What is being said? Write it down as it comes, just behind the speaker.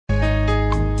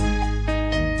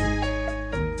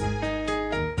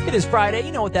It is Friday.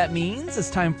 You know what that means. It's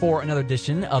time for another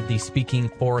edition of the Speaking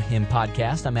for Him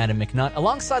podcast. I'm Adam McNutt,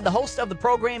 alongside the host of the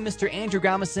program, Mr. Andrew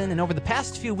Gommesen. And over the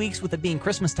past few weeks, with it being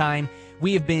Christmas time,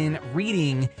 we have been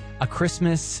reading A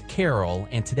Christmas Carol.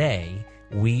 And today,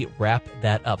 we wrap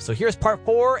that up. So here's part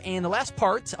 4 and the last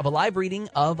part of a live reading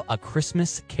of A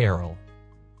Christmas Carol.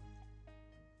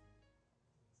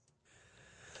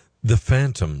 The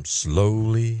phantom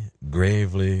slowly,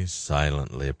 gravely,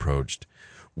 silently approached.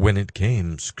 When it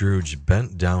came, Scrooge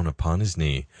bent down upon his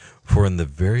knee, for in the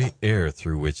very air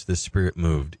through which the spirit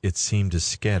moved, it seemed to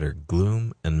scatter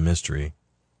gloom and mystery.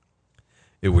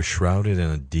 It was shrouded in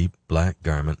a deep black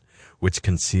garment, which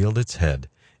concealed its head,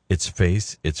 its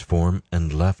face, its form,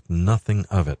 and left nothing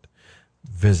of it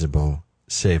visible,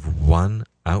 save one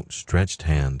outstretched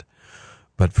hand.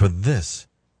 But for this,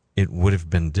 it would have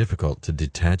been difficult to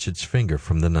detach its finger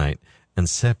from the night and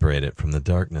separate it from the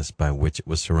darkness by which it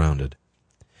was surrounded.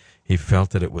 He felt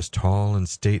that it was tall and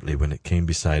stately when it came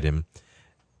beside him,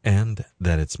 and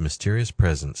that its mysterious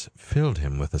presence filled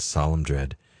him with a solemn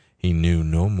dread. He knew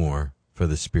no more, for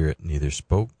the spirit neither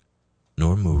spoke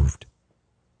nor moved.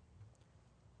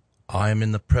 I am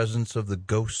in the presence of the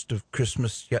ghost of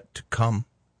Christmas yet to come.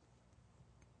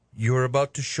 You are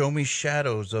about to show me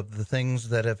shadows of the things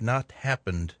that have not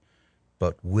happened,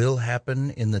 but will happen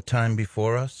in the time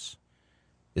before us.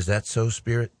 Is that so,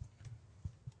 Spirit?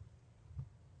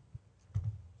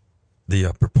 The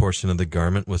upper portion of the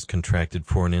garment was contracted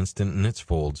for an instant in its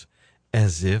folds,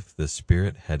 as if the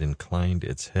spirit had inclined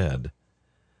its head.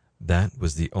 That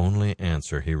was the only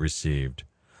answer he received.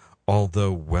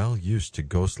 Although well used to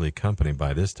ghostly company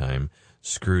by this time,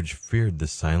 Scrooge feared the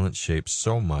silent shape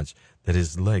so much that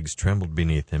his legs trembled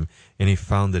beneath him, and he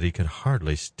found that he could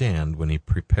hardly stand when he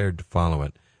prepared to follow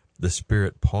it. The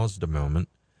spirit paused a moment,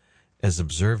 as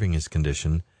observing his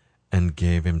condition, and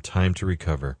gave him time to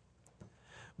recover.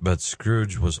 But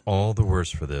Scrooge was all the worse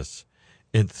for this.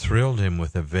 It thrilled him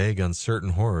with a vague, uncertain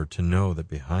horror to know that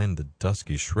behind the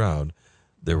dusky shroud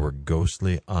there were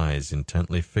ghostly eyes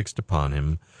intently fixed upon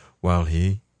him, while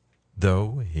he,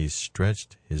 though he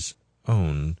stretched his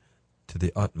own to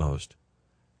the utmost,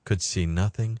 could see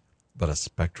nothing but a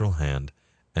spectral hand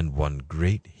and one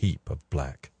great heap of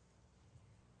black.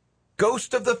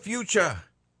 Ghost of the future,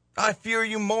 I fear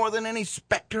you more than any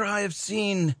spectre I have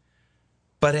seen.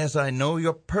 But as I know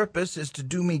your purpose is to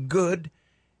do me good,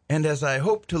 and as I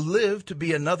hope to live to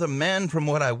be another man from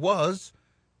what I was,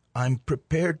 I'm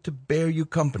prepared to bear you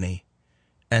company,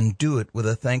 and do it with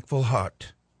a thankful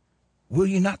heart. Will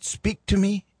you not speak to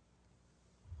me?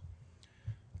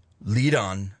 Lead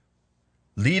on.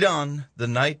 Lead on. The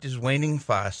night is waning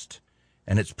fast,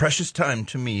 and it's precious time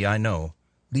to me, I know.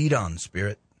 Lead on,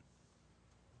 Spirit.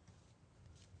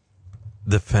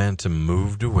 The phantom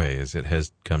moved away as it had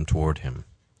come toward him.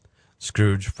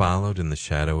 Scrooge followed in the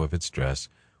shadow of its dress,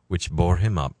 which bore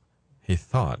him up, he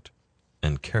thought,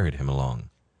 and carried him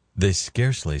along. They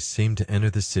scarcely seemed to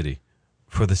enter the city,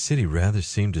 for the city rather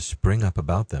seemed to spring up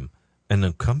about them and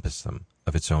encompass them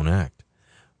of its own act.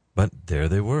 But there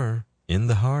they were, in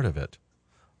the heart of it,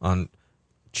 on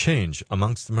change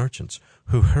amongst the merchants,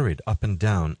 who hurried up and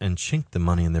down and chinked the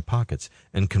money in their pockets,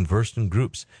 and conversed in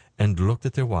groups, and looked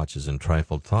at their watches, and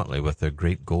trifled thoughtfully with their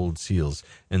great gold seals,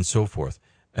 and so forth,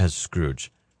 as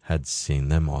Scrooge had seen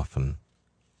them often.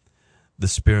 The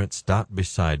spirit stopped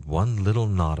beside one little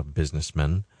knot of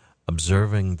businessmen.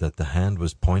 Observing that the hand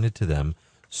was pointed to them,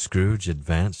 Scrooge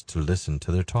advanced to listen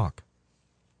to their talk.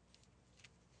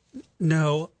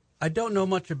 No, I don't know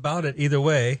much about it either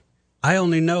way. I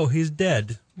only know he's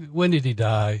dead. When did he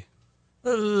die?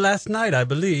 Last night, I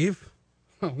believe.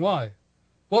 Why?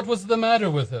 What was the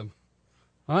matter with him?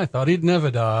 I thought he'd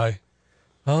never die.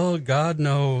 Oh, God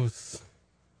knows.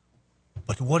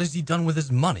 But what has he done with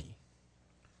his money?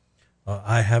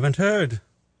 I haven't heard.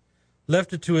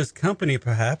 Left it to his company,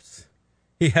 perhaps.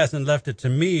 He hasn't left it to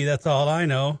me, that's all I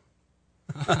know.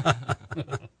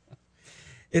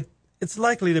 It's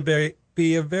likely to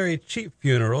be a very cheap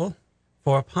funeral,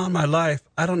 for upon my life,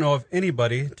 I don't know of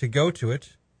anybody to go to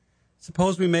it.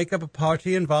 Suppose we make up a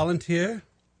party and volunteer?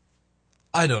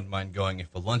 I don't mind going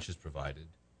if a lunch is provided,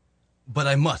 but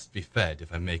I must be fed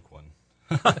if I make one.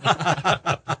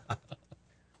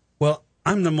 Well,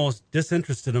 I'm the most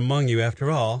disinterested among you after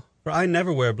all, for I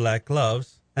never wear black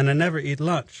gloves, and I never eat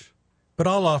lunch. But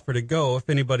I'll offer to go if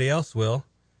anybody else will.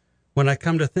 When I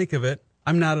come to think of it,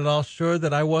 I'm not at all sure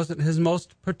that I wasn't his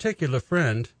most particular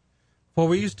friend, for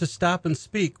we used to stop and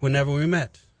speak whenever we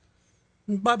met.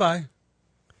 Bye-bye.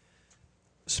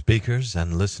 Speakers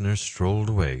and listeners strolled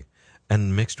away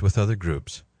and mixed with other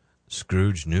groups.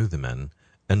 Scrooge knew the men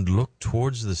and looked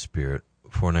towards the spirit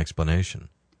for an explanation.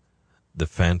 The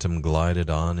phantom glided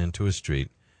on into a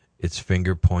street. Its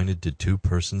finger pointed to two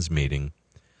persons meeting.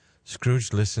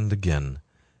 Scrooge listened again,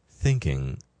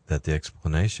 thinking that the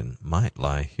explanation might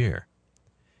lie here.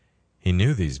 He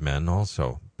knew these men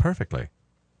also perfectly.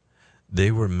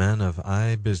 They were men of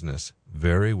high business,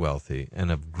 very wealthy,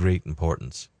 and of great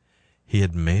importance. He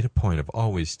had made a point of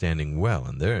always standing well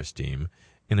in their esteem,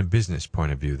 in a business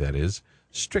point of view, that is,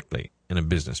 strictly in a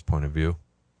business point of view.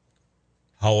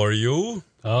 How are you?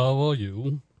 How are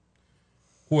you?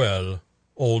 Well,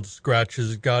 old Scratch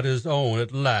has got his own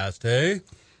at last, eh?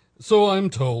 So I'm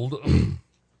told.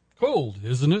 Cold,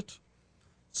 isn't it?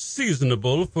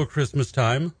 Seasonable for Christmas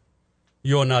time.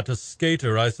 You're not a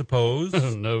skater, I suppose?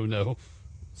 No.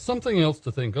 Something else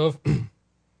to think of.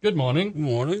 Good morning.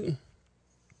 Morning.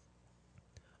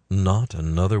 Not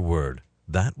another word.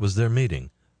 That was their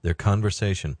meeting, their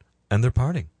conversation, and their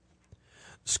parting.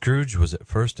 Scrooge was at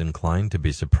first inclined to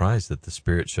be surprised that the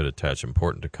spirit should attach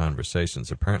importance to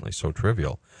conversations apparently so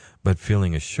trivial, but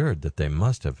feeling assured that they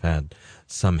must have had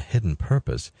some hidden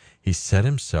purpose, he set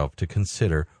himself to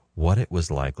consider what it was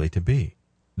likely to be.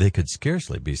 They could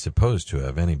scarcely be supposed to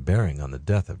have any bearing on the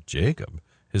death of Jacob,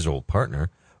 his old partner,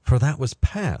 for that was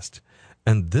past,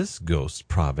 and this ghost's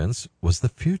province was the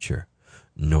future.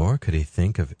 Nor could he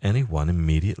think of any one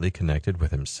immediately connected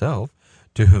with himself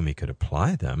to whom he could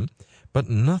apply them, but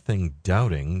nothing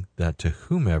doubting that to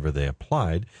whomever they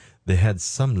applied, they had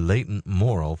some latent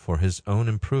moral for his own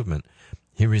improvement.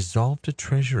 He resolved to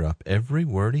treasure up every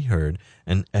word he heard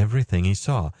and everything he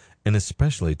saw, and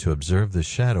especially to observe the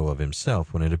shadow of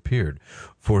himself when it appeared,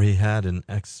 for he had an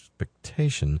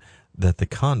expectation that the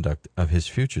conduct of his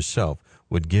future self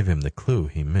would give him the clue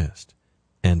he missed,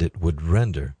 and it would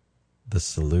render the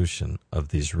solution of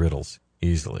these riddles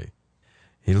easily.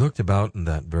 He looked about in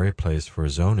that very place for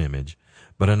his own image,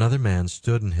 but another man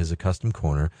stood in his accustomed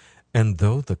corner, and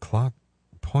though the clock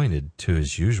pointed to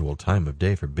his usual time of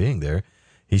day for being there,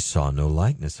 he saw no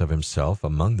likeness of himself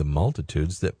among the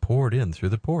multitudes that poured in through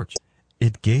the porch.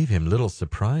 It gave him little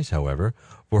surprise, however,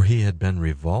 for he had been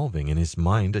revolving in his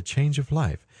mind a change of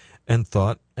life, and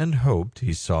thought and hoped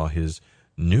he saw his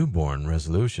new-born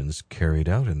resolutions carried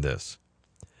out in this.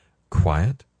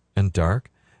 Quiet and dark,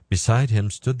 beside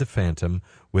him stood the phantom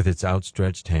with its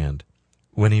outstretched hand.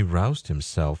 When he roused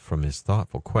himself from his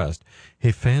thoughtful quest,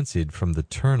 he fancied from the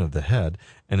turn of the head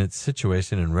and its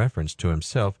situation in reference to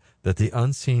himself that the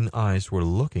unseen eyes were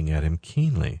looking at him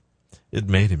keenly. It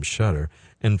made him shudder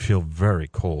and feel very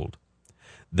cold.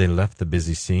 They left the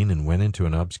busy scene and went into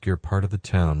an obscure part of the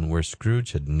town where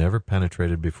Scrooge had never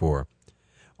penetrated before,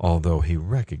 although he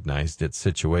recognized its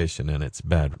situation and its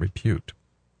bad repute.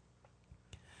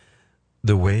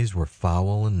 The ways were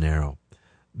foul and narrow,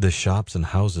 the shops and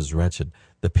houses wretched,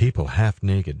 the people half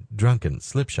naked, drunken,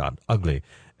 slipshod, ugly.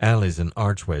 Alleys and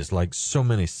archways, like so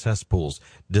many cesspools,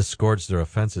 disgorged their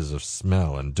offences of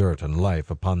smell and dirt and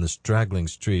life upon the straggling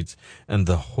streets, and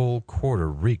the whole quarter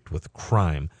reeked with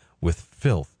crime, with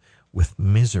filth, with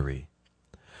misery.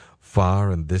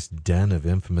 Far in this den of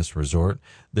infamous resort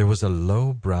there was a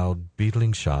low-browed,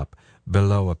 beetling shop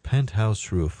below a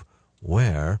penthouse roof,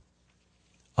 where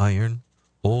iron,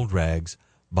 old rags,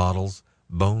 bottles,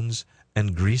 bones,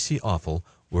 and greasy offal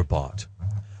were bought.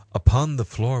 Upon the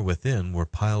floor within were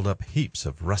piled up heaps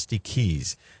of rusty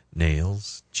keys,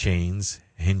 nails, chains,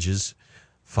 hinges,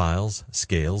 files,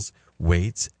 scales,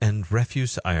 weights, and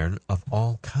refuse iron of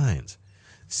all kinds.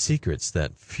 Secrets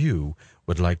that few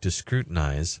would like to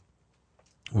scrutinize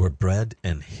were bred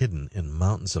and hidden in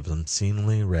mountains of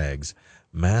unseemly rags,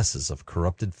 masses of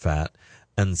corrupted fat,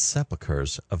 and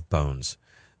sepulchres of bones.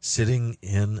 Sitting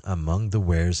in among the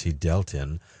wares he dealt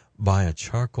in, by a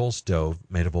charcoal stove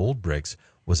made of old bricks,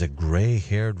 was a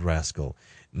gray-haired rascal,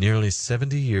 nearly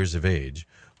 70 years of age,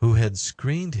 who had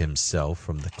screened himself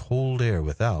from the cold air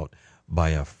without by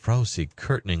a frowsy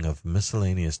curtaining of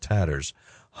miscellaneous tatters,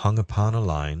 hung upon a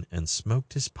line, and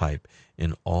smoked his pipe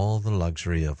in all the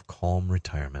luxury of calm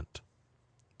retirement.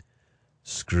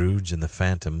 Scrooge and the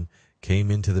phantom came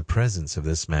into the presence of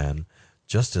this man,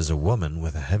 just as a woman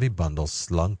with a heavy bundle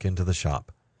slunk into the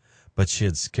shop. But she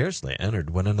had scarcely entered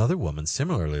when another woman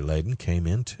similarly laden came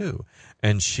in too,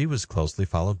 and she was closely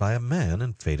followed by a man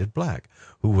in faded black,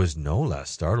 who was no less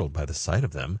startled by the sight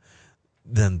of them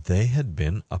than they had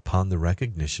been upon the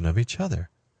recognition of each other.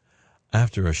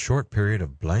 After a short period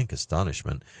of blank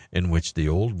astonishment, in which the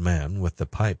old man with the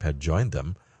pipe had joined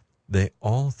them, they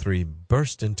all three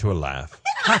burst into a laugh.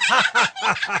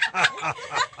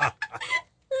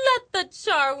 Let the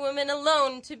charwoman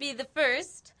alone to be the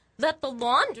first, let the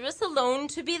laundress alone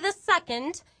to be the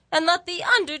second, and let the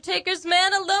undertaker's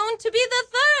man alone to be the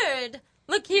third.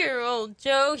 Look here, old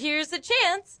Joe, here's a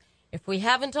chance. if we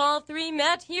haven't all three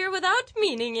met here without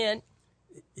meaning it.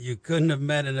 You couldn't have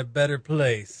met in a better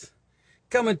place.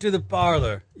 Come into the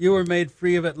parlor. You were made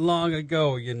free of it long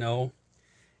ago, you know.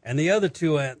 And the other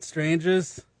two aren't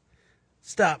strangers.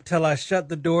 Stop till I shut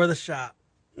the door of the shop.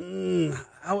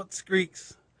 How it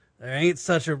squeaks. There ain't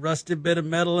such a rusty bit of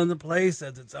metal in the place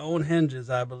as its own hinges,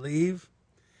 I believe.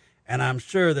 And I'm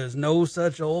sure there's no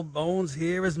such old bones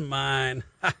here as mine.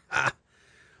 Ha ha!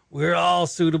 We're all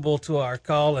suitable to our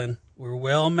calling. We're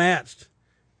well matched.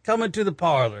 Come into the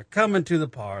parlor. Come into the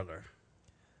parlor.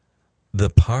 The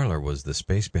parlor was the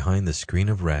space behind the screen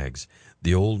of rags.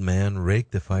 The old man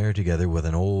raked the fire together with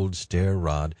an old stair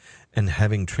rod, and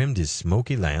having trimmed his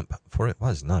smoky lamp, for it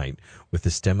was night, with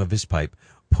the stem of his pipe,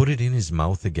 put it in his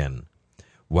mouth again.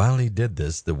 While he did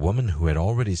this, the woman who had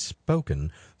already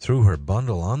spoken threw her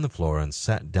bundle on the floor and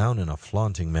sat down in a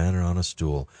flaunting manner on a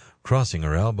stool, crossing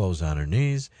her elbows on her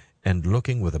knees and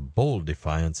looking with a bold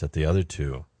defiance at the other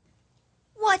two.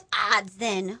 What odds,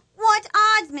 then? What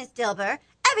odds, Miss Dilber?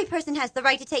 Every person has the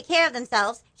right to take care of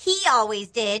themselves. He always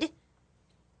did.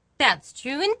 That's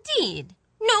true indeed.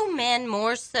 No man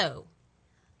more so.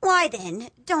 Why, then,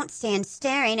 don't stand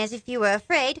staring as if you were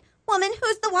afraid. Woman,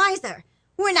 who's the wiser?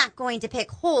 We're not going to pick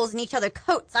holes in each other's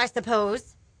coats, I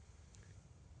suppose.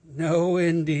 No,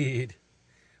 indeed.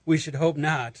 We should hope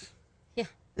not. Yeah.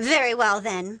 Very well,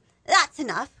 then. That's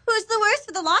enough. Who's the worse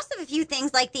for the loss of a few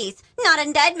things like these? Not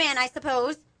a dead man, I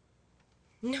suppose.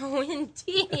 No,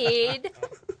 indeed.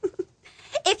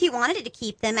 If he wanted to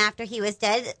keep them after he was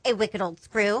dead, a wicked old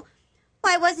screw,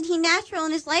 why wasn't he natural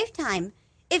in his lifetime?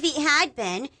 If he had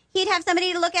been, he'd have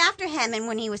somebody to look after him and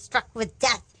when he was struck with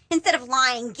death, instead of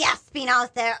lying gasping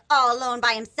out there all alone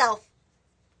by himself.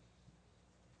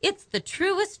 It's the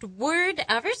truest word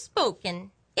ever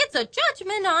spoken. It's a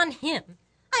judgment on him.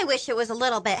 I wish it was a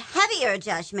little bit heavier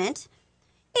judgment.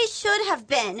 It should have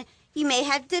been. You may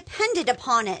have depended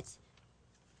upon it.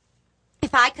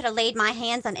 If I could have laid my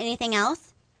hands on anything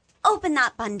else, open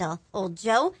that bundle, old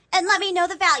Joe, and let me know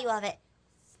the value of it.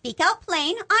 Speak out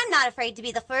plain. I'm not afraid to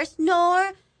be the first,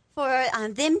 nor for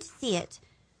them to see it.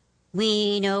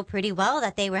 We know pretty well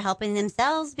that they were helping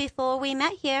themselves before we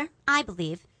met here, I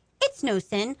believe. It's no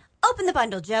sin. Open the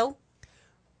bundle, Joe.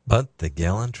 But the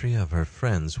gallantry of her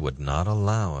friends would not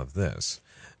allow of this,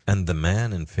 and the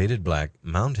man in faded black,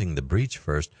 mounting the breech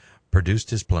first,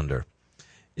 produced his plunder.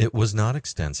 It was not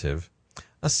extensive.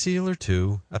 A seal or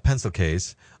two, a pencil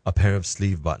case, a pair of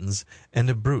sleeve buttons, and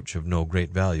a brooch of no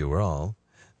great value were all.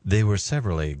 They were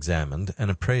severally examined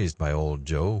and appraised by old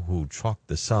Joe, who chalked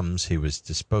the sums he was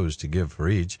disposed to give for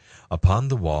each upon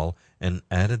the wall and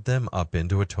added them up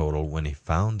into a total when he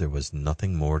found there was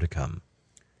nothing more to come.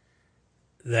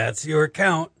 That's your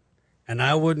account, and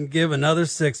I wouldn't give another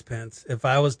sixpence if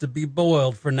I was to be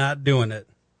boiled for not doing it.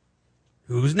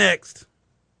 Who's next?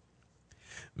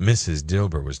 Mrs.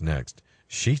 Dilber was next.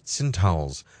 Sheets and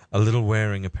towels, a little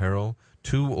wearing apparel,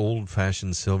 2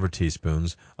 old-fashioned silver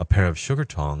teaspoons, a pair of sugar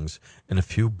tongs, and a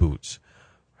few boots.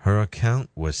 Her account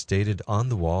was stated on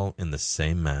the wall in the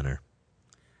same manner.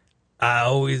 I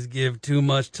always give too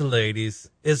much to ladies.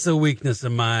 It's a weakness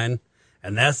of mine,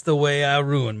 and that's the way I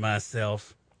ruin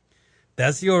myself.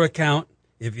 That's your account.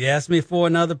 If you asked me for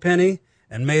another penny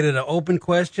and made it an open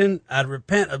question, I'd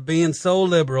repent of being so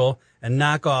liberal and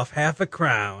knock off half a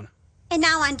crown. And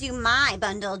now undo my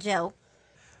bundle, Joe.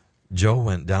 Joe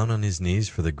went down on his knees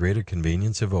for the greater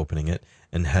convenience of opening it,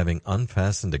 and having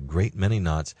unfastened a great many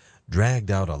knots,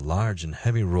 dragged out a large and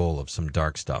heavy roll of some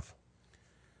dark stuff.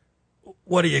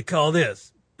 What do you call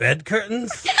this? Bed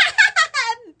curtains?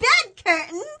 Bed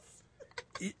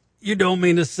curtains? You don't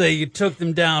mean to say you took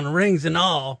them down, rings and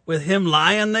all, with him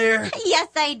lying there? Yes,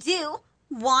 I do.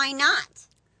 Why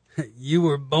not? You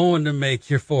were born to make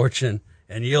your fortune,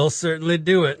 and you'll certainly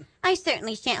do it. I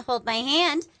certainly shan't hold my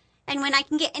hand. And when I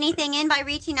can get anything in by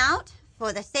reaching out,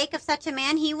 for the sake of such a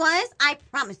man he was, I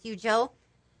promise you, Joe.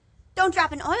 Don't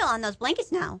drop an oil on those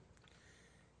blankets now.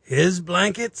 His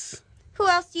blankets? Who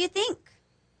else do you think?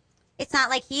 It's not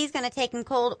like he's going to take them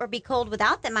cold or be cold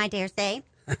without them, I dare say.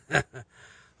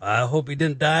 I hope he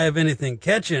didn't die of anything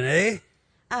catching, eh?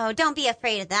 Oh, don't be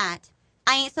afraid of that.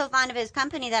 I ain't so fond of his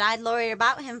company that I'd worry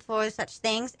about him for such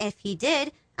things. If he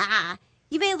did,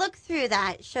 you may look through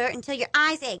that shirt until your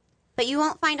eyes ache, but you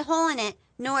won't find a hole in it,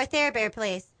 nor a Thorbear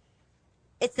place.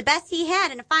 It's the best he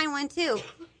had, and a fine one, too.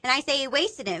 And I say he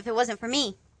wasted it if it wasn't for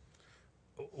me.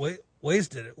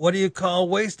 Wasted it? What do you call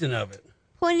wasting of it?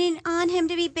 Putting it on him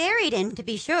to be buried in, to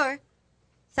be sure.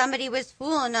 Somebody was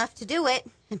fool enough to do it,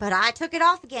 but I took it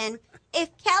off again. If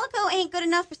calico ain't good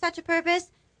enough for such a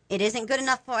purpose, it isn't good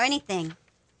enough for anything.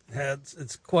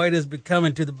 It's quite as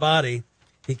becoming to the body.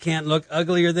 He can't look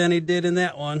uglier than he did in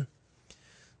that one.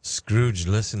 Scrooge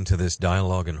listened to this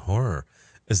dialogue in horror.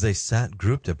 As they sat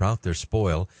grouped about their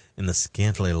spoil, in the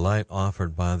scantily light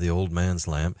offered by the old man's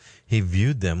lamp, he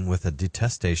viewed them with a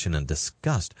detestation and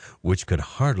disgust which could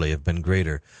hardly have been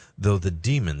greater, though the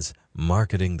demons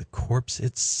marketing the corpse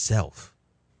itself.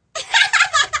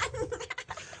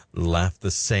 Laughed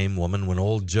the same woman when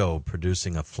old Joe,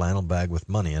 producing a flannel bag with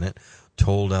money in it,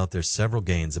 told out their several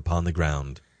gains upon the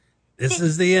ground. This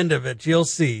is the end of it, you'll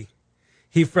see.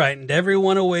 He frightened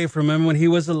everyone away from him when he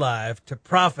was alive, to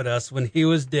profit us when he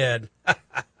was dead.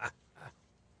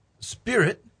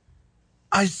 Spirit,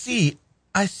 I see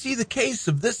the case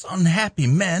of this unhappy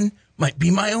man might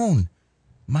be my own.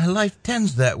 My life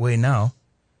tends that way now.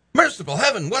 Merciful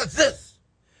heaven, what is this?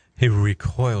 He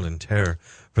recoiled in terror,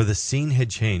 for the scene had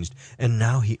changed, and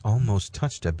now he almost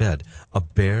touched a bed, a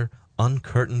bare,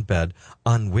 uncurtained bed,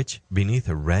 on which, beneath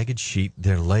a ragged sheet,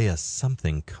 there lay a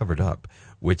something covered up,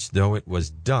 which, though it was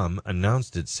dumb,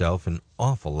 announced itself in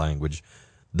awful language.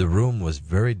 The room was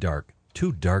very dark,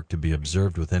 too dark to be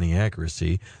observed with any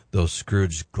accuracy, though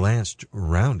Scrooge glanced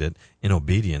round it in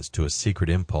obedience to a secret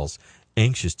impulse,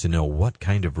 anxious to know what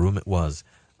kind of room it was.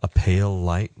 A pale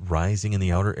light, rising in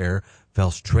the outer air,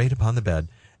 fell straight upon the bed,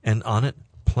 and on it,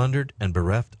 plundered and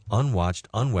bereft, unwatched,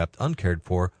 unwept, uncared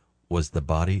for, was the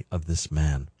body of this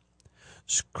man.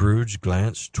 Scrooge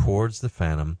glanced towards the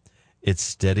phantom. Its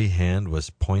steady hand was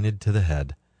pointed to the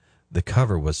head. The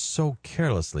cover was so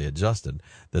carelessly adjusted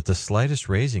that the slightest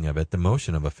raising of it, the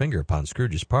motion of a finger upon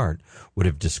Scrooge's part, would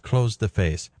have disclosed the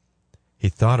face. He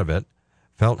thought of it,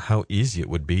 felt how easy it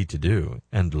would be to do,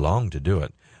 and longed to do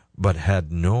it, but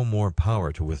had no more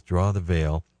power to withdraw the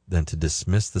veil than to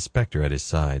dismiss the spectre at his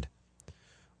side.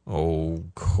 "O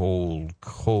cold,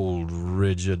 cold,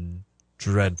 rigid,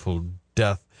 dreadful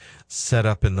death, set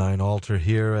up in thine altar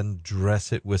here, and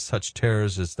dress it with such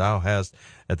terrors as thou hast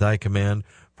at thy command,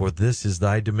 for this is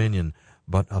thy dominion.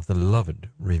 But of the loved,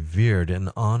 revered,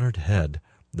 and honored head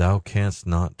thou canst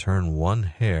not turn one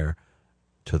hair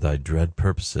to thy dread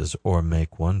purposes, or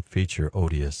make one feature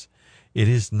odious. It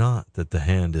is not that the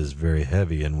hand is very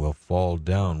heavy and will fall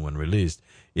down when released.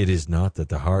 It is not that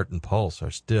the heart and pulse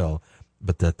are still,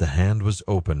 but that the hand was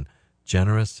open,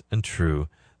 generous and true,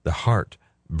 the heart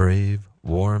brave,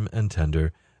 warm, and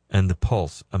tender, and the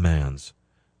pulse a man's.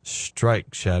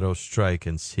 Strike, shadow, strike,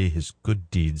 and see his good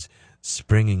deeds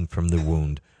springing from the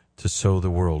wound, to sow the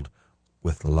world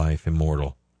with life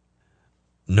immortal."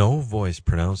 No voice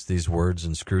pronounced these words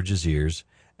in Scrooge's ears,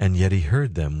 and yet he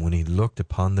heard them when he looked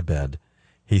upon the bed.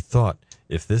 He thought,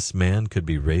 if this man could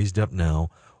be raised up now,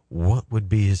 what would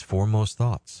be his foremost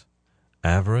thoughts?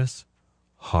 Avarice?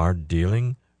 Hard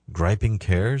dealing? Griping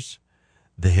cares?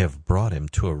 They have brought him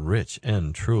to a rich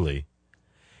end, truly.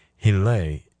 He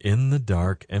lay in the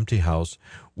dark, empty house,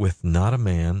 with not a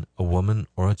man, a woman,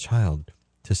 or a child,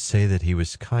 to say that he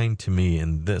was kind to me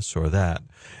in this or that,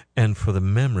 and for the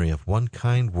memory of one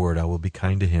kind word I will be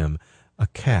kind to him. A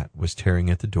cat was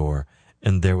tearing at the door,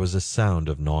 and there was a sound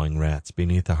of gnawing rats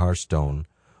beneath the hearthstone.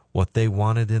 What they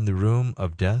wanted in the room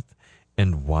of death,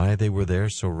 and why they were there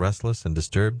so restless and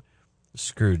disturbed,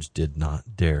 Scrooge did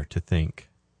not dare to think.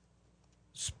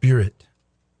 Spirit,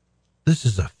 this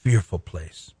is a fearful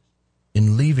place.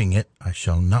 In leaving it, I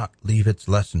shall not leave its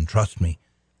lesson, trust me.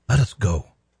 Let us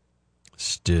go.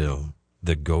 Still,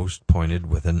 the ghost pointed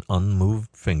with an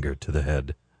unmoved finger to the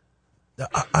head.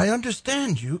 I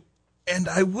understand you, and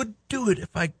I would do it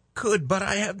if I could, but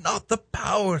I have not the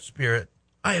power, Spirit.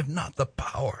 I have not the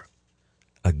power.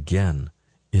 Again,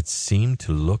 it seemed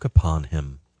to look upon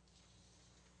him.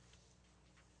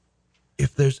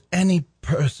 If there's any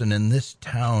person in this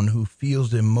town who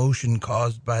feels emotion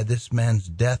caused by this man's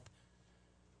death,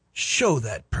 show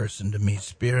that person to me,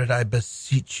 Spirit, I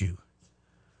beseech you.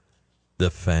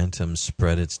 The phantom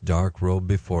spread its dark robe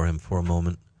before him for a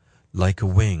moment, like a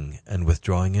wing, and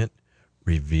withdrawing it,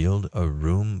 revealed a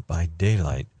room by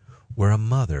daylight where a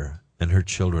mother and her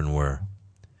children were.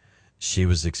 She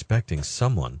was expecting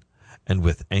someone, and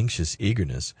with anxious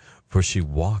eagerness, for she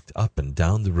walked up and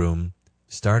down the room,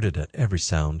 started at every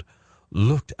sound,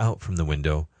 looked out from the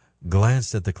window,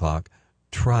 glanced at the clock,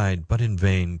 tried, but in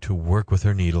vain, to work with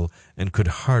her needle, and could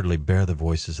hardly bear the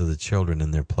voices of the children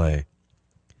in their play.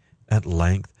 At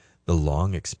length the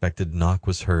long-expected knock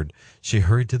was heard. She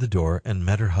hurried to the door and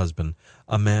met her husband,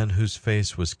 a man whose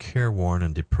face was careworn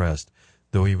and depressed,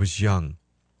 though he was young.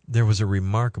 There was a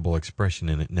remarkable expression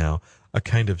in it now, a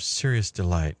kind of serious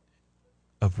delight,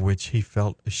 of which he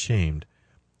felt ashamed,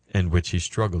 and which he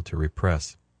struggled to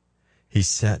repress. He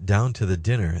sat down to the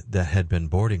dinner that had been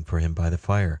boarding for him by the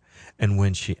fire, and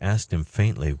when she asked him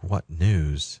faintly what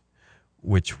news,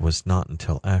 which was not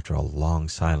until after a long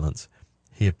silence.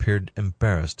 He appeared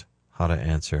embarrassed how to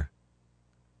answer.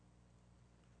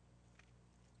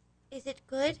 Is it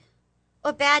good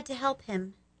or bad to help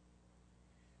him?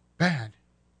 Bad.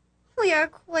 We are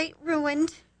quite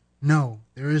ruined. No,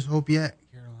 there is hope yet,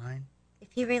 Caroline. If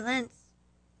he relents,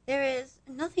 there is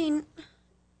nothing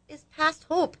is past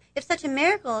hope if such a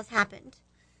miracle has happened.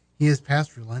 He is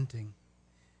past relenting.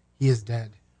 He is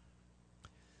dead.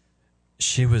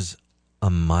 She was a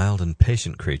mild and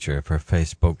patient creature if her face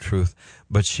spoke truth,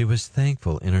 but she was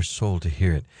thankful in her soul to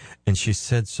hear it, and she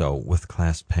said so with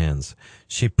clasped hands.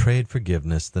 She prayed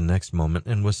forgiveness the next moment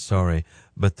and was sorry,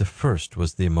 but the first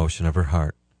was the emotion of her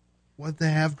heart. What the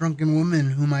half-drunken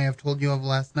woman whom I have told you of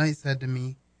last night said to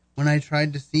me when I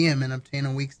tried to see him and obtain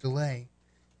a week's delay,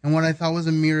 and what I thought was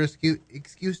a mere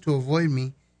excuse to avoid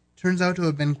me, turns out to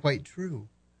have been quite true.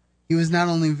 He was not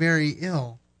only very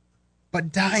ill,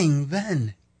 but dying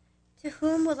then. To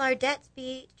whom will our debts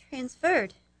be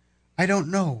transferred? I don't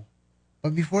know,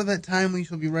 but before that time we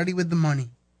shall be ready with the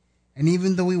money. And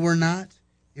even though we were not,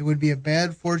 it would be a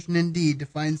bad fortune indeed to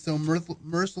find so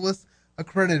merciless a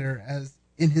creditor as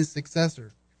in his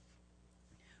successor.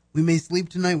 We may sleep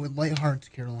tonight with light hearts,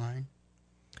 Caroline.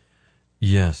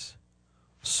 Yes,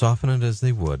 soften it as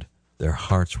they would, their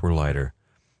hearts were lighter.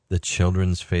 The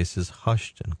children's faces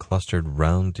hushed and clustered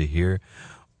round to hear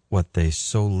what they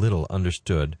so little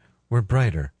understood were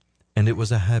brighter, and it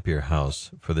was a happier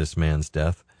house for this man's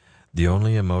death. The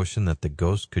only emotion that the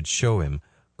ghost could show him,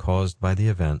 caused by the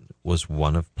event, was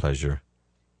one of pleasure.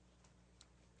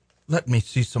 Let me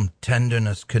see some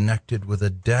tenderness connected with a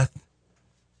death,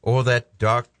 or that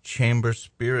dark chamber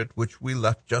spirit which we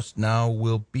left just now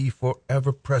will be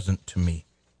forever present to me.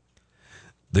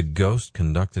 The ghost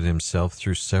conducted himself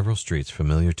through several streets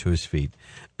familiar to his feet,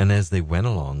 and as they went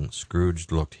along, Scrooge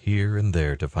looked here and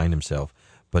there to find himself,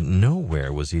 but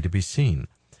nowhere was he to be seen.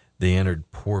 They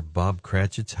entered poor Bob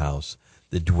Cratchit's house,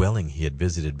 the dwelling he had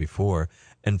visited before,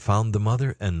 and found the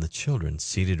mother and the children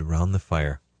seated around the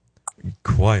fire.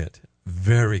 Quiet,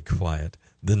 very quiet.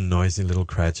 The noisy little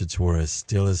Cratchits were as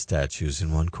still as statues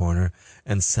in one corner,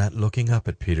 and sat looking up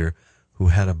at Peter, who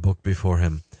had a book before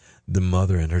him. The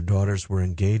mother and her daughters were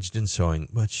engaged in sewing,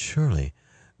 but surely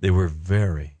they were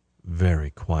very, very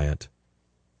quiet.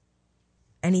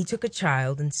 And he took a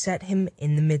child and set him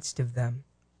in the midst of them.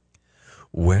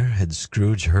 Where had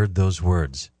Scrooge heard those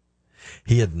words?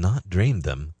 He had not dreamed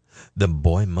them. The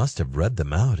boy must have read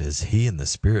them out as he and the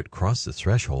spirit crossed the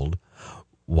threshold.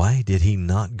 Why did he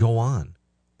not go on?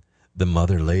 The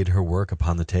mother laid her work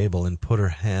upon the table and put her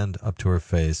hand up to her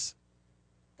face.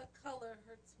 The color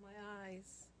hurts my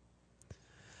eyes.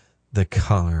 The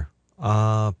color.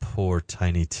 Ah, poor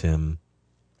Tiny Tim.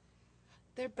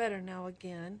 They're better now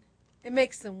again. It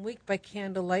makes them weak by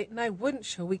candlelight, and I wouldn't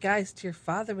show weak eyes to your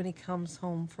father when he comes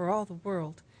home for all the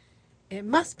world. It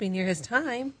must be near his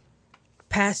time.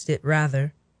 Past it,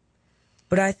 rather.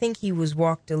 But I think he was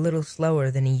walked a little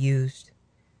slower than he used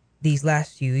these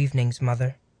last few evenings,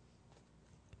 Mother.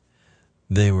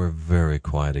 They were very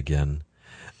quiet again.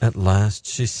 At last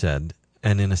she said,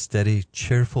 and in a steady,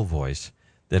 cheerful voice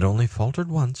that only faltered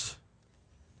once,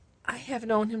 I have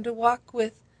known him to walk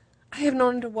with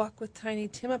Tiny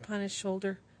Tim upon his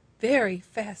shoulder, very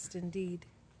fast indeed.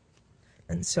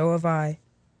 And so have I,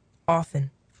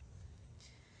 often.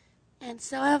 And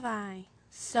so have I,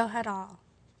 so had all.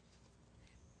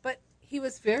 But he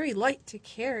was very light to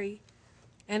carry,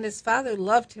 and his father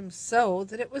loved him so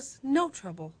that it was no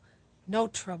trouble.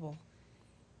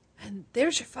 And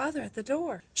there's your father at the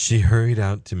door. She hurried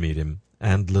out to meet him,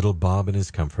 and little Bob and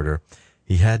his comforter.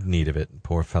 He had need of it,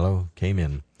 poor fellow, came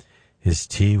in. His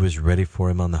tea was ready for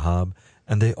him on the hob,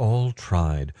 and they all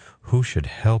tried who should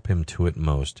help him to it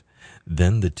most.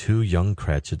 Then the two young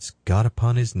Cratchits got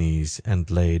upon his knees and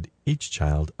laid, each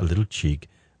child, a little cheek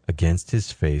against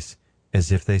his face,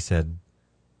 as if they said,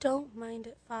 Don't mind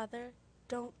it, Father.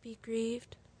 Don't be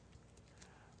grieved.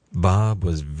 Bob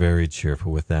was very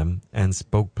cheerful with them, and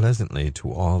spoke pleasantly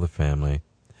to all the family.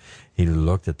 He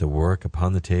looked at the work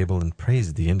upon the table and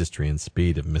praised the industry and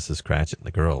speed of Mrs. Cratchit and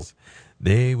the girls.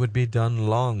 They would be done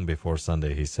long before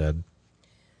Sunday, he said.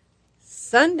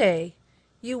 Sunday?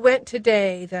 You went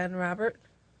today, then, Robert?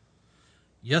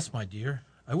 Yes, my dear.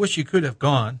 I wish you could have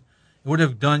gone. It would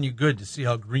have done you good to see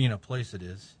how green a place it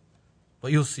is.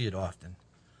 But you'll see it often.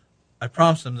 I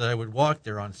promised them that I would walk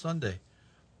there on Sunday.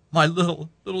 My little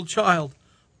child!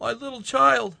 My little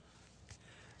child!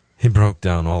 He broke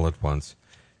down all at once.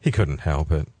 He couldn't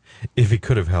help it. If he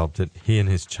could have helped it, he and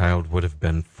his child would have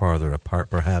been farther apart,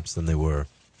 perhaps, than they were.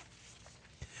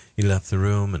 He left the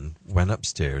room and went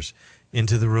upstairs,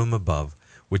 into the room above,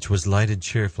 which was lighted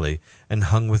cheerfully and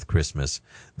hung with Christmas.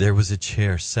 There was a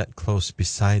chair set close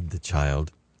beside the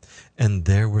child, and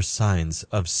there were signs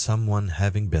of someone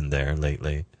having been there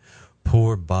lately.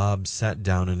 Poor Bob sat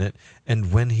down in it,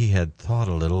 and when he had thought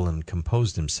a little and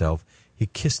composed himself, he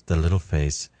kissed the little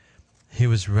face. He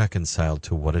was reconciled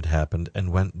to what had happened,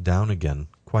 and went down again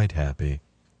quite happy.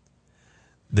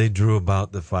 They drew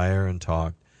about the fire and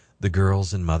talked, the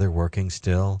girls and mother working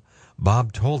still.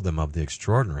 Bob told them of the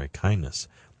extraordinary kindness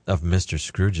of Mr.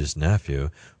 Scrooge's nephew,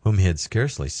 whom he had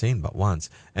scarcely seen but once,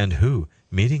 and who,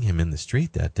 meeting him in the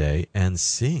street that day, and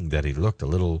seeing that he looked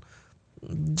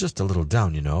just a little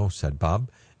down, you know, said Bob,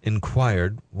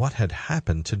 inquired what had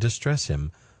happened to distress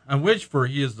him. "I wish, for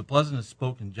he is the pleasantest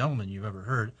spoken gentleman you ever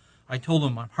heard. I told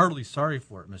him I'm heartily sorry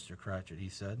for it, Mr. Cratchit," he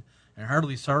said, "and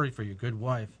heartily sorry for your good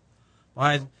wife.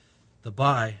 By the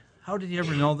by, how did he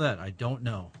ever know that? I don't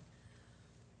know."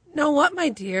 Know what, my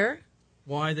dear?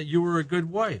 "Why, that you were a good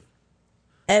wife."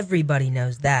 Everybody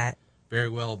knows that. "Very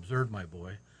well observed, my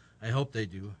boy. I hope they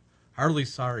do. Heartily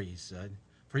sorry," he said,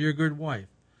 "for your good wife.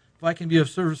 If I can be of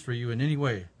service for you in any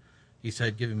way," he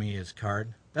said, giving me his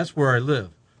card, "that's where I live.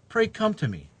 Pray come to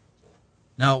me."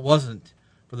 Now, it wasn't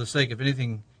for the sake of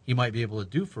anything he might be able to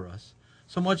do for us,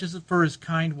 so much as for his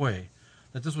kind way,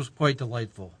 that this was quite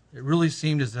delightful. It really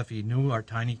seemed as if he knew our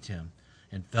Tiny Tim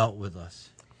and felt with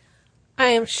us. I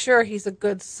am sure he's a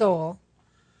good soul.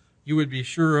 "You would be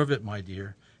sure of it, my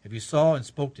dear, if you saw and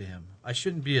spoke to him. I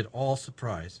shouldn't be at all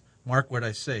surprised, mark what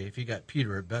I say, if he got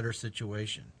Peter a better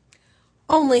situation."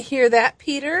 Only hear that,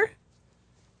 Peter?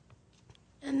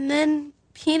 And then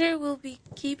Peter will be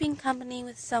keeping company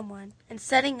with someone and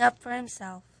setting up for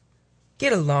himself.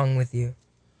 Get along with you.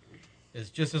 "It's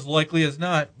just as likely as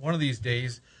not, one of these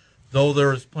days, though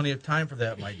there is plenty of time for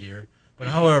that, my dear. But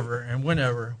however and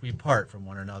whenever we part from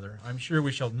one another, I'm sure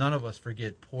we shall none of us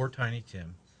forget poor Tiny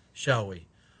Tim, shall we?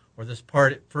 Or this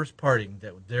first parting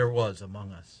that there was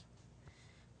among us."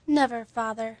 Never,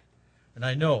 Father. "And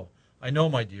I know,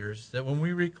 my dears, that when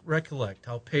we recollect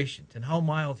how patient and how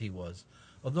mild he was,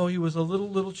 although he was a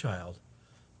little child,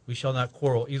 we shall not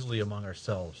quarrel easily among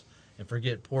ourselves and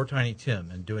forget poor Tiny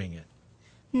Tim in doing it."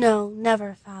 No,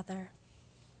 never, Father.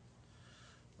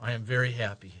 "I am very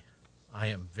happy. I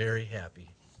am very happy."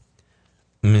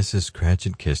 Mrs.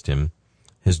 Cratchit kissed him,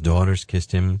 his daughters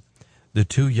kissed him, the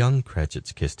two young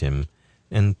Cratchits kissed him,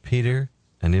 and Peter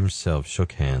and himself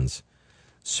shook hands.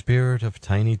 Spirit of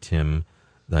Tiny Tim,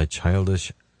 thy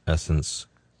childish essence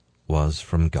was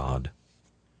from God.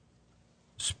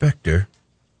 Spectre,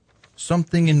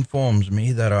 something informs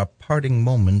me that our parting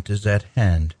moment is at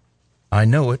hand. I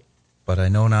know it, but I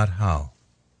know not how.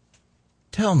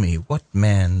 Tell me what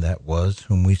man that was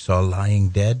whom we saw lying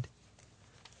dead.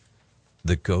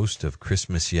 The ghost of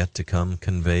Christmas yet to come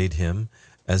conveyed him,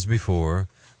 as before,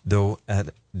 though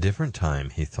at different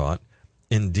time, he thought.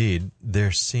 Indeed,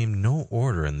 there seemed no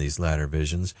order in these latter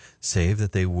visions, save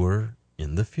that they were,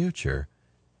 in the future,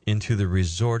 into the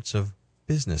resorts of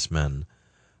business men,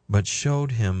 but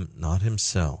showed him not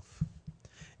himself.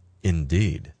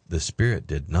 Indeed, the spirit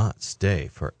did not stay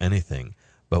for anything,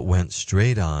 but went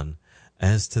straight on,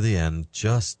 as to the end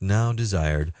just now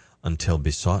desired, until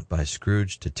besought by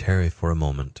Scrooge to tarry for a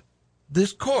moment.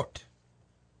 This court,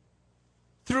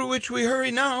 through which we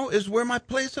hurry now, is where my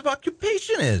place of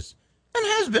occupation is, and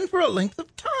has been for a length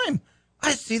of time.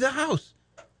 I see the house.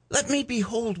 Let me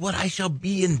behold what I shall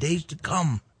be in days to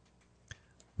come.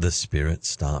 The spirit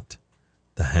stopped.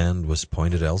 The hand was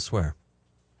pointed elsewhere.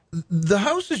 The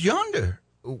house is yonder.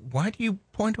 Why do you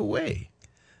point away?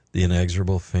 The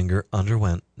inexorable finger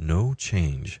underwent no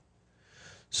change.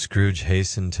 Scrooge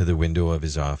hastened to the window of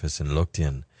his office and looked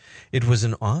in. It was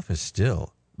an office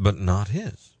still, but not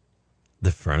his.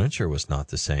 The furniture was not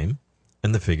the same,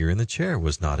 and the figure in the chair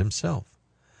was not himself.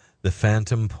 The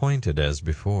phantom pointed as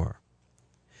before.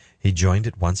 He joined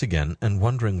it once again, and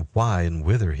wondering why and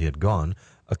whither he had gone,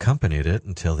 accompanied it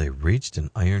until they reached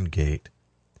an iron gate.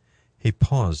 He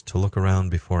paused to look around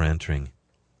before entering.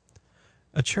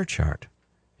 A churchyard.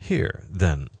 Here,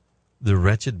 then, the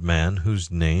wretched man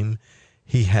whose name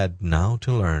he had now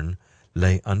to learn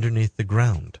lay underneath the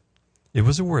ground. It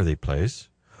was a worthy place,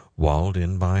 walled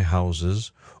in by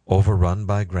houses, overrun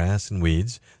by grass and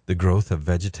weeds, the growth of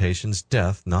vegetation's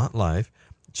death, not life,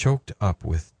 choked up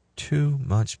with too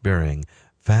much burying,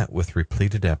 fat with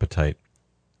repleted appetite.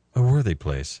 A worthy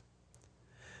place.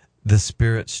 The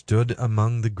spirit stood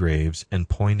among the graves and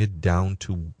pointed down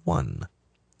to one.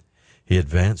 He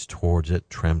advanced towards it,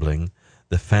 trembling.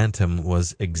 The phantom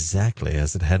was exactly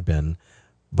as it had been,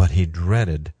 but he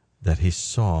dreaded that he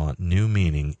saw new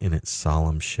meaning in its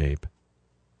solemn shape.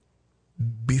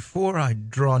 Before I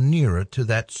draw nearer to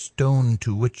that stone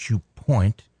to which you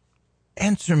point,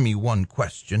 answer me one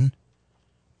question.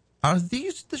 Are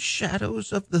these the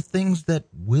shadows of the things that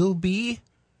will be,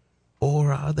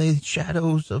 or are they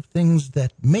shadows of things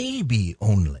that may be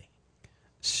only?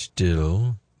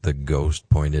 Still, the ghost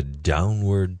pointed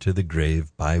downward to the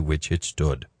grave by which it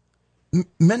stood.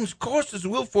 Men's courses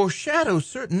will foreshadow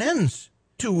certain ends,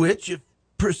 to which, if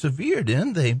persevered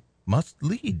in, they must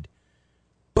lead.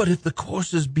 But if the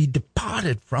courses be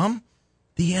departed from,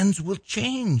 the ends will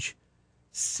change.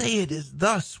 Say it is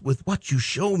thus with what you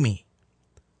show me.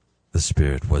 The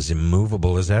spirit was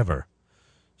immovable as ever.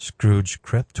 Scrooge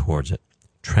crept towards it,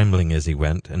 trembling as he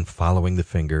went, and following the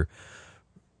finger,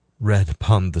 read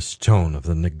upon the stone of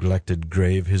the neglected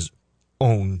grave his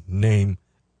own name,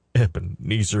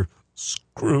 Ebenezer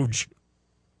Scrooge.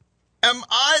 Am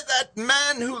I that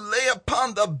man who lay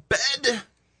upon the bed?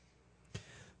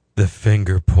 The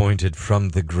finger pointed from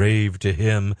the grave to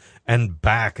him and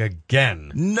back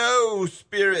again. No,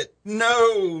 spirit,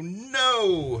 no,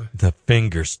 no. The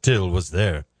finger still was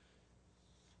there.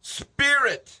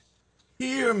 Spirit,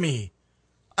 hear me.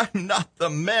 I'm not the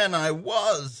man I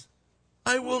was.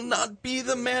 I will not be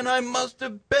the man I must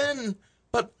have been,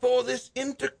 but for this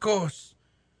intercourse.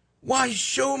 Why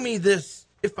show me this,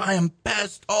 if I am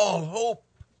past all hope?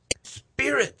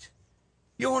 Spirit,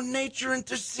 your nature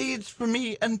intercedes for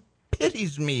me and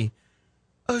pities me.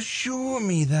 Assure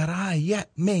me that I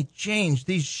yet may change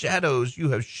these shadows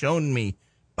you have shown me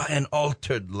by an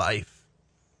altered life.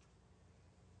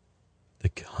 The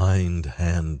kind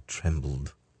hand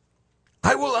trembled.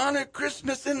 I will honor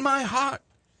Christmas in my heart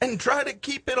and try to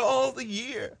keep it all the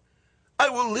year. I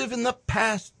will live in the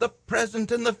past, the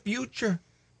present, and the future.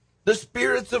 The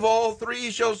spirits of all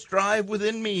three shall strive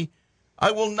within me.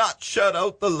 I will not shut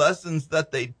out the lessons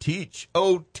that they teach.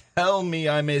 Oh, tell me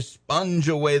I may sponge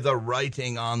away the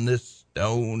writing on this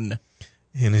stone.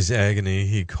 In his agony,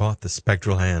 he caught the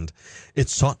spectral hand. It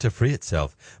sought to free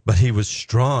itself, but he was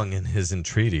strong in his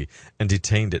entreaty and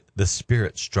detained it. The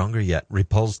spirit, stronger yet,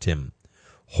 repulsed him.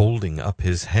 Holding up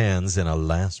his hands in a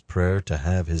last prayer to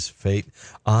have his fate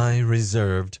I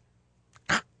reserved.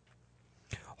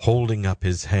 Holding up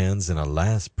his hands in a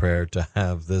last prayer to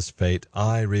have this fate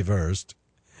I reversed,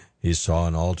 he saw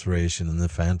an alteration in the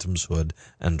phantom's hood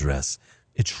and dress.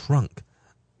 It shrunk,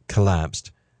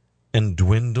 collapsed, and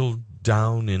dwindled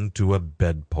down into a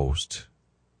bedpost.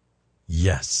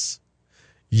 Yes,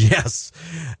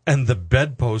 and the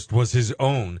bedpost was his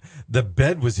own. The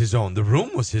bed was his own. The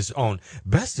room was his own.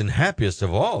 Best and happiest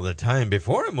of all, the time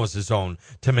before him was his own,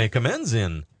 to make amends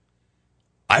in.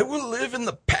 I will live in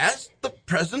the past, the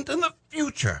present, and the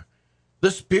future.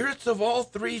 The spirits of all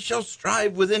three shall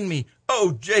strive within me.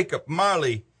 Oh, Jacob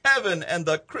Marley, heaven and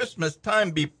the Christmas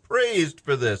time be praised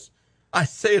for this. I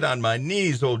say it on my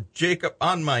knees, old Jacob,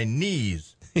 on my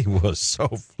knees. He was so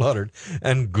fluttered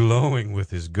and glowing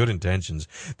with his good intentions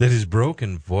that his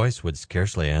broken voice would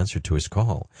scarcely answer to his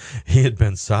call. He had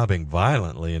been sobbing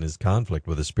violently in his conflict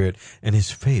with the spirit, and his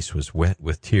face was wet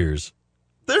with tears.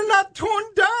 They're not torn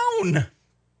down.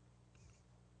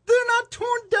 They're not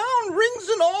torn down, rings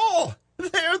and all.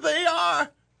 There they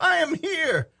are. I am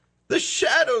here. The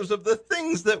shadows of the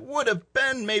things that would have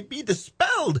been may be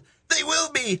dispelled. They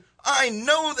will be. I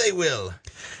know they will.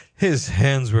 His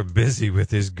hands were busy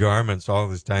with his garments all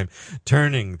this time,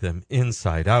 turning them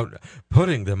inside out,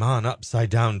 putting them on upside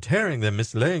down, tearing them,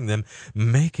 mislaying them,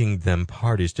 making them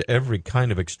parties to every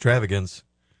kind of extravagance.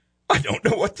 I don't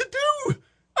know what to do.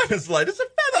 I'm as light as a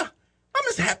feather. I'm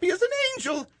as happy as an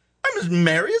angel. I'm as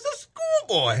merry as a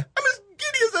schoolboy. I'm as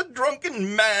giddy as a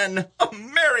drunken man. A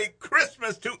Merry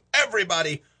Christmas to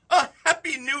everybody. A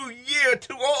Happy New Year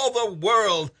to all the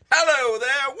world. Hello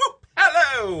there. Whoop,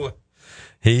 hello.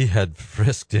 He had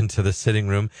frisked into the sitting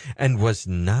room and was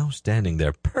now standing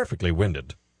there perfectly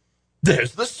winded.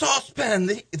 There's the saucepan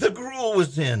the gruel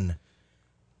was in.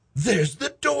 There's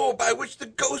the door by which the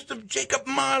ghost of Jacob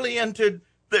Marley entered.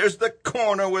 There's the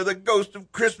corner where the ghost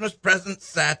of Christmas present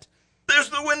sat. There's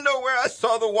the window where I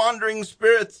saw the wandering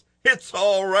spirits. It's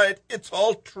all right. It's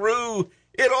all true.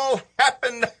 It all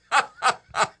happened. Ha, ha,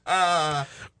 ha, ha.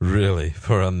 Really,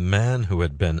 for a man who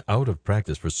had been out of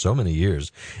practice for so many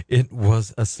years, it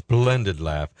was a splendid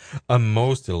laugh, a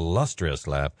most illustrious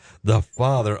laugh, the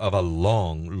father of a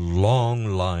long, long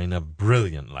line of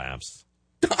brilliant laughs.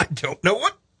 I don't know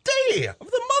what day of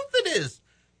the month it is.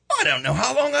 I don't know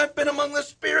how long I've been among the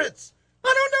spirits.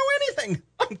 I don't know anything.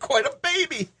 I'm quite a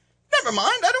baby. Never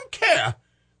mind, I don't care.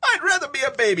 I'd rather be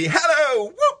a baby. Hello,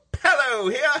 whoop, hello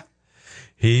here.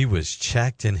 He was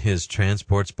checked in his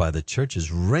transports by the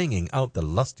churches ringing out the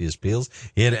lustiest peals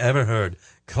he had ever heard.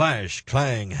 Clash,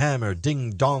 clang, hammer,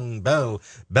 ding, dong, bell,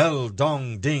 bell,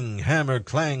 dong, ding, hammer,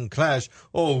 clang, clash.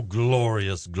 Oh,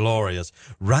 glorious, glorious.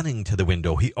 Running to the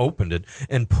window, he opened it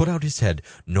and put out his head.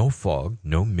 No fog,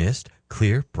 no mist,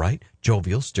 clear, bright,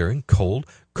 jovial, stirring, cold,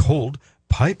 cold,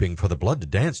 piping for the blood to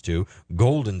dance to,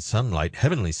 golden sunlight,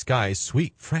 heavenly skies,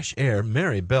 sweet, fresh air,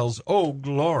 merry bells. Oh,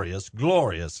 glorious,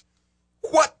 glorious.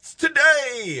 What's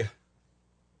today?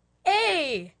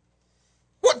 Hey!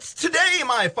 What's today,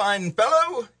 my fine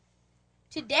fellow?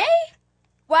 Today?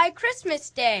 Why,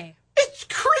 Christmas Day. It's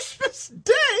Christmas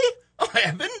Day? I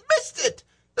haven't missed it.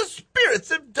 The spirits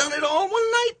have done it all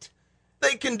one night.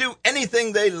 They can do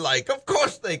anything they like. Of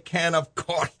course they can. Of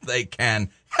course they can.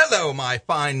 Hello, my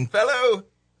fine fellow.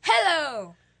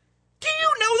 Hello. Do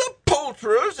you know the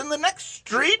poulterers in the next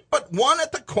street but one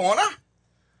at the corner?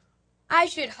 I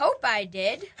should hope I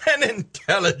did. An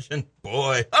intelligent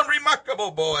boy. A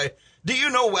remarkable boy. Do you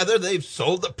know whether they've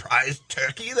sold the prize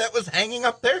turkey that was hanging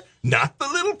up there? Not the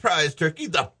little prize turkey,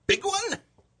 the big one.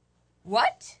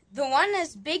 What? The one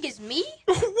as big as me?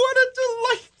 What a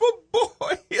delightful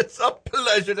boy. It's a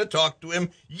pleasure to talk to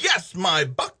him. Yes, my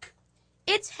buck.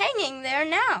 It's hanging there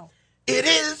now. It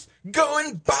is. Go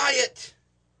and buy it.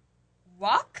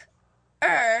 Walk?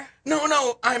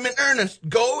 No, I'm in earnest.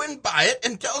 Go and buy it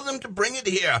and tell them to bring it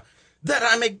here, that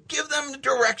I may give them the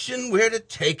direction where to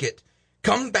take it.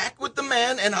 Come back with the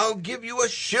man, and I'll give you a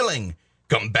shilling.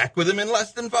 Come back with him in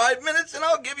less than 5 minutes, and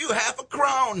I'll give you half a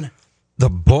crown. The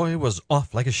boy was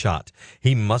off like a shot.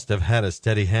 He must have had a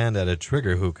steady hand at a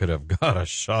trigger who could have got a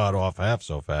shot off half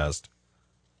so fast.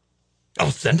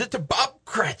 I'll send it to Bob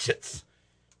Cratchit's.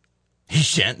 He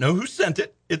shan't know who sent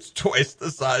it. It's twice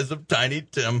the size of Tiny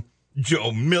Tim.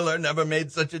 Joe Miller never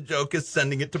made such a joke as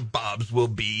sending it to Bob's will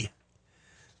be.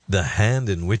 The hand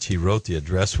in which he wrote the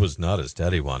address was not a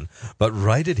steady one, but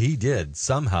write it he did,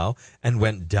 somehow, and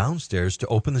went downstairs to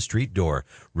open the street door,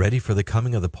 ready for the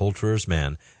coming of the poulterer's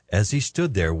man. As he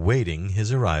stood there waiting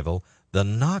his arrival, the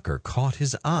knocker caught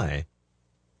his eye.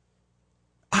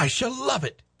 I shall love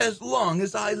it as long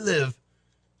as I live.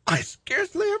 I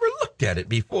scarcely ever looked at it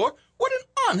before. What an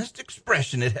honest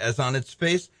expression it has on its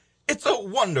face. It's a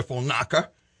wonderful knocker.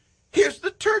 Here's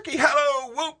the turkey.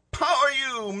 Hello, whoop, how are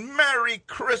you? Merry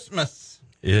Christmas.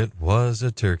 It was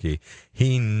a turkey.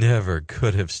 He never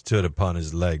could have stood upon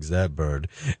his legs, that bird.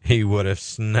 He would have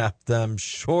snapped them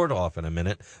short off in a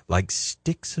minute like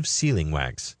sticks of sealing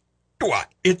wax. Why,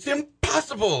 it's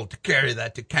impossible to carry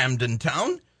that to Camden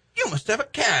Town. You must have a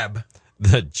cab.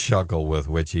 The chuckle with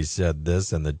which he said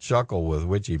this, and the chuckle with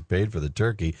which he paid for the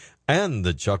turkey, and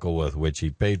the chuckle with which he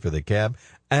paid for the cab,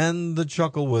 and the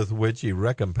chuckle with which he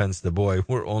recompensed the boy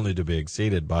were only to be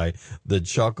exceeded by the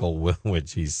chuckle with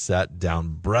which he sat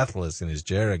down breathless in his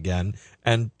chair again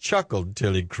and chuckled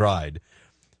till he cried.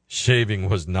 Shaving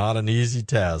was not an easy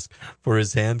task, for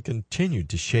his hand continued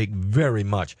to shake very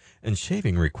much, and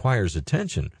shaving requires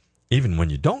attention, even when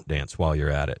you don't dance while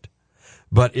you're at it.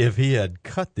 But if he had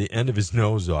cut the end of his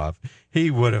nose off, he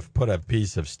would have put a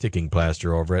piece of sticking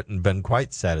plaster over it and been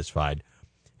quite satisfied.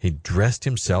 He dressed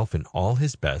himself in all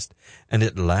his best, and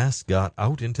at last got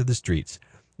out into the streets.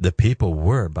 The people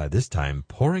were by this time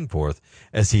pouring forth,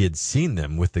 as he had seen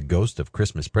them with the ghost of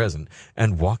Christmas present,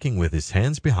 and walking with his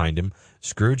hands behind him.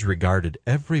 Scrooge regarded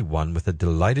every one with a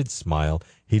delighted smile.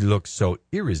 He looked so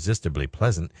irresistibly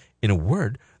pleasant, in a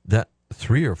word, that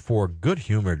 3 or 4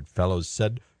 good-humored fellows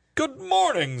said, "Good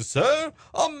morning, sir.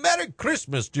 A Merry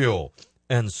Christmas to you."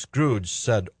 And Scrooge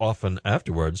said often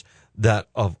afterwards that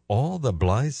of all the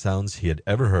blithe sounds he had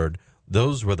ever heard,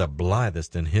 those were the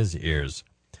blithest in his ears.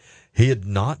 He had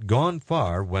not gone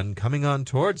far when, coming on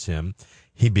towards him,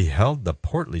 he beheld the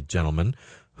portly gentleman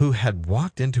who had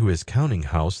walked into his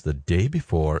counting-house the day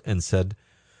before and said,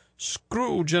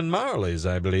 "Scrooge and Marley's,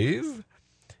 I believe."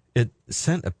 It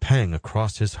sent a pang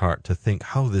across his heart to think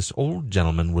how this old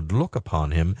gentleman would look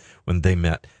upon him when they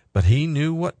met, but he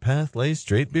knew what path lay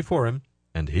straight before him,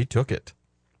 and he took it.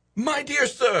 My dear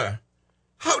sir,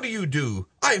 how do you do?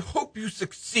 I hope you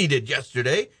succeeded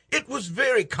yesterday. It was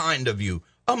very kind of you.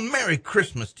 A Merry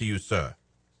Christmas to you, sir.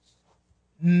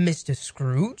 Mr.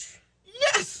 Scrooge?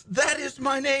 Yes, that is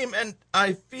my name, and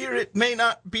I fear it may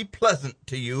not be pleasant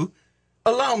to you.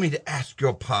 Allow me to ask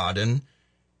your pardon.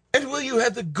 And will you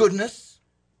have the goodness?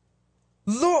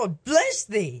 Lord bless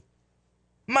thee!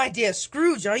 My dear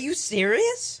Scrooge, are you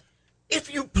serious?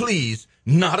 If you please,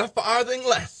 not a farthing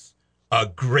less. A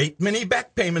great many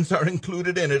back payments are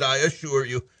included in it, I assure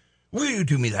you. Will you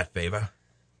do me that favor?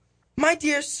 My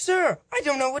dear sir, I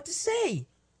don't know what to say.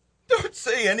 Don't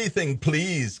say anything,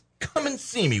 please. Come and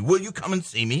see me. Will you come and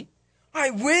see me? I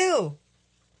will.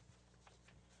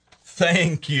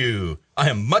 Thank you. I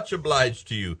am much obliged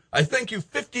to you. I thank you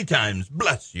 50 times.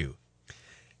 Bless you.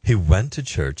 He went to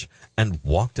church and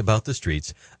walked about the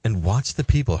streets and watched the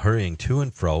people hurrying to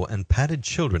and fro and patted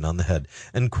children on the head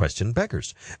and questioned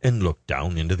beggars and looked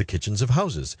down into the kitchens of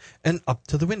houses and up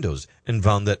to the windows and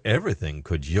found that everything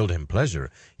could yield him pleasure.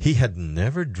 He had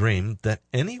never dreamed that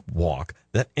any walk,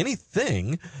 that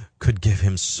anything could give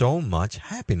him so much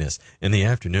happiness. In the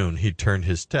afternoon he turned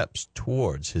his steps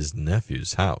towards his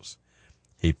nephew's house.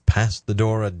 He passed the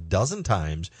door a dozen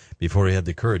times before he had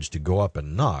the courage to go up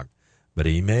and knock. But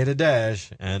he made a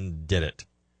dash and did it.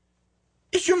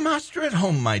 Is your master at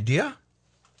home, my dear?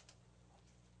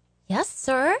 Yes,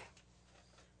 sir.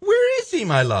 Where is he,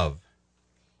 my love?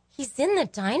 He's in the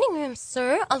dining room,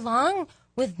 sir, along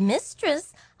with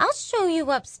mistress. I'll show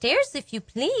you upstairs, if you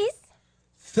please.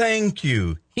 Thank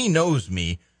you. He knows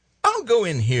me. I'll go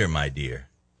in here, my dear.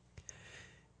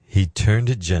 He turned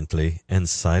it gently and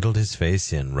sidled his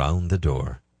face in round the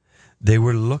door. They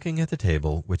were looking at the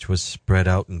table, which was spread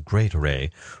out in great array,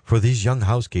 for these young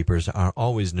housekeepers are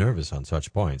always nervous on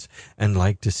such points, and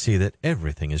like to see that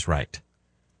everything is right.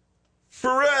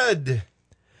 Fred!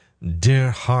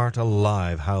 Dear heart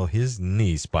alive, how his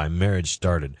niece by marriage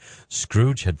started.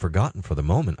 Scrooge had forgotten for the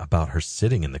moment about her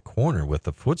sitting in the corner with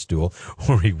the footstool,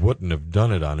 or he wouldn't have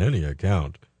done it on any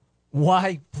account.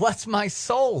 Why, bless my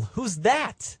soul, who's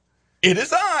that? It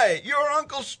is I, your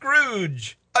Uncle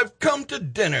Scrooge. I've come to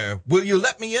dinner. Will you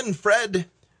let me in, Fred?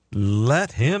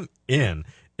 Let him in.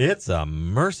 It's a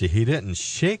mercy he didn't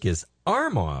shake his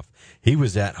arm off. He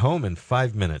was at home in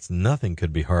 5 minutes. Nothing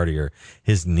could be heartier.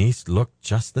 His niece looked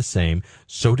just the same.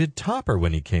 So did Topper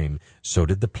when he came. So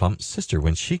did the plump sister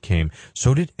when she came.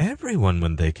 So did everyone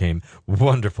when they came.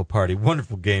 Wonderful party,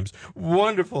 wonderful games,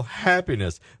 wonderful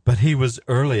happiness. But he was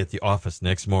early at the office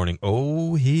next morning.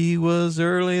 Oh, he was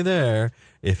early there.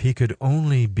 If he could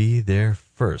only be there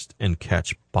first and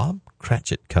catch Bob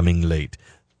Cratchit coming late.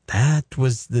 That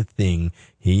was the thing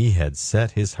he had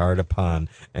set his heart upon,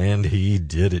 and he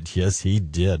did it. Yes, he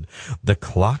did. The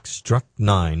clock struck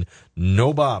 9.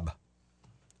 No Bob.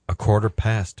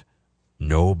 1:15.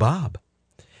 No Bob.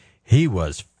 He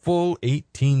was full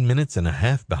 18 minutes and a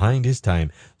half behind his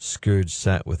time. Scrooge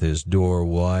sat with his door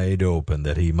wide open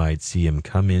that he might see him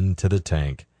come into the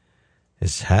tank.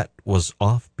 His hat was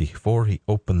off before he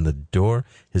opened the door,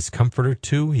 his comforter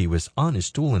too. He was on his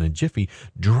stool in a jiffy,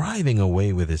 driving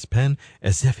away with his pen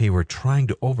as if he were trying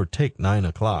to overtake 9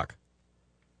 o'clock.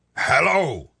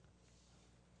 Hello!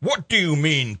 What do you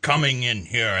mean coming in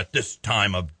here at this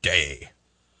time of day?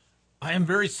 I am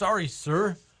very sorry,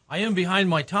 sir. I am behind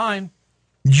my time.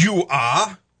 You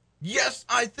are? Yes,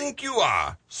 I think you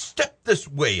are. Step this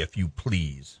way, if you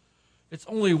please. It's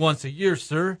only once a year,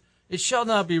 sir. It shall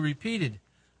not be repeated.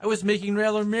 I was making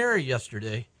rather merry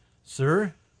yesterday,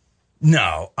 sir.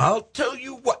 Now, I'll tell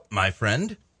you what, my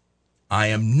friend. I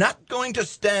am not going to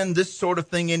stand this sort of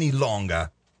thing any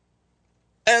longer.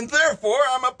 And therefore,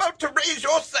 I'm about to raise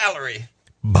your salary.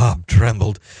 Bob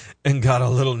trembled and got a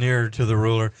little nearer to the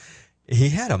ruler. He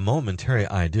had a momentary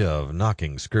idea of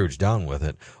knocking Scrooge down with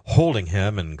it, holding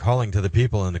him and calling to the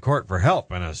people in the court for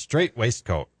help in a strait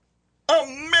waistcoat. A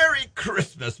Merry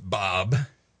Christmas, Bob.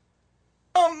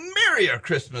 A merrier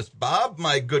Christmas, Bob,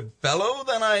 my good fellow,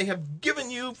 than I have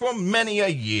given you for many a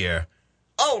year.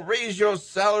 I'll raise your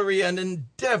salary and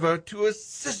endeavor to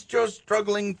assist your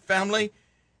struggling family,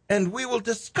 and we will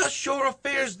discuss your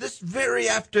affairs this very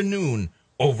afternoon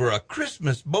over a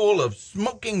Christmas bowl of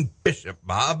smoking bishop,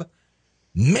 Bob.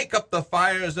 Make up the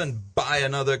fires and buy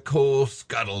another coal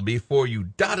scuttle before you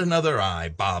dot another I,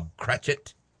 Bob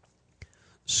Cratchit.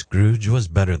 Scrooge was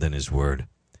better than his word.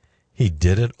 He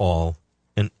did it all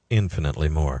and infinitely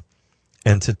more.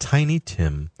 And to Tiny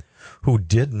Tim, who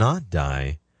did not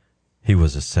die, he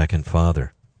was a second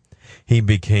father. He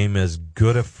became as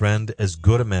good a friend, as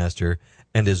good a master,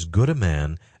 and as good a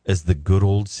man as the good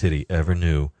old city ever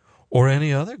knew, or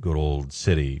any other good old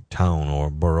city, town, or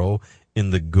borough in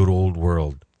the good old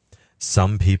world.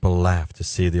 Some people laughed to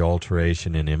see the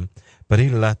alteration in him, but he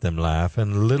let them laugh,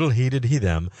 and little heeded he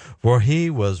them, for he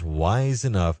was wise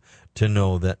enough to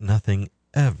know that nothing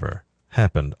ever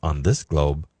happened on this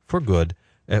globe for good,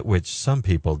 at which some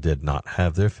people did not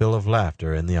have their fill of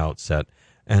laughter in the outset,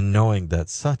 and knowing that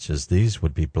such as these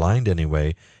would be blind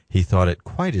anyway, he thought it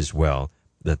quite as well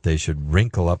that they should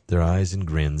wrinkle up their eyes and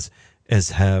grins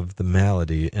as have the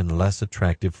malady in less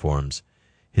attractive forms.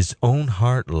 His own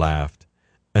heart laughed,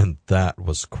 and that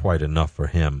was quite enough for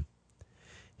him.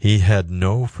 He had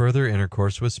no further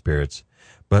intercourse with spirits,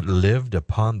 but lived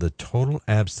upon the total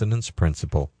abstinence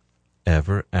principle.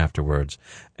 ever afterwards,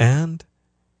 and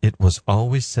it was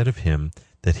always said of him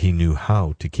that he knew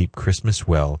how to keep Christmas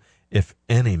well. If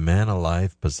any man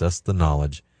alive possessed the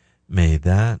knowledge, may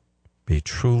that be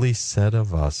truly said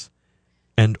of us,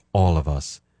 and all of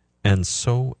us. And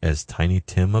so, as Tiny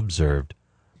Tim observed,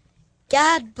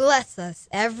 God bless us,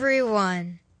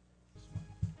 everyone.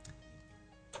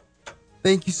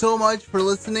 Thank you so much for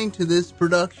listening to this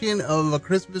production of A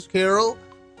Christmas Carol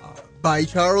by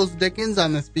Charles Dickens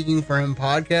on the Speaking for Him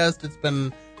podcast. It's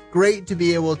been great to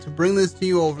be able to bring this to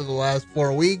you over the last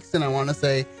 4 weeks, and I want to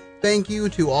say thank you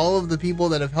to all of the people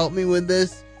that have helped me with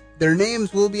this. Their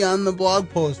names will be on the blog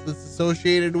post that's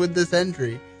associated with this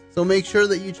entry, so make sure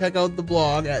that you check out the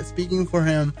blog at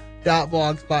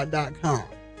speakingforhim.blogspot.com.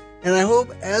 And I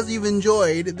hope, as you've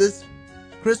enjoyed this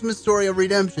Christmas story of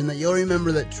redemption, that you'll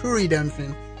remember that true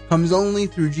redemption comes only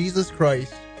through Jesus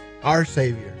Christ, our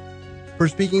Savior. For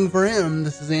Speaking for Him,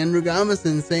 this is Andrew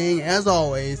Gommesen saying, as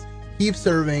always, keep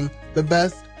serving the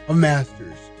best of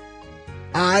masters.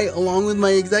 I, along with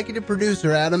my executive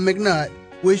producer, Adam McNutt,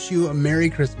 wish you a Merry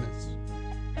Christmas.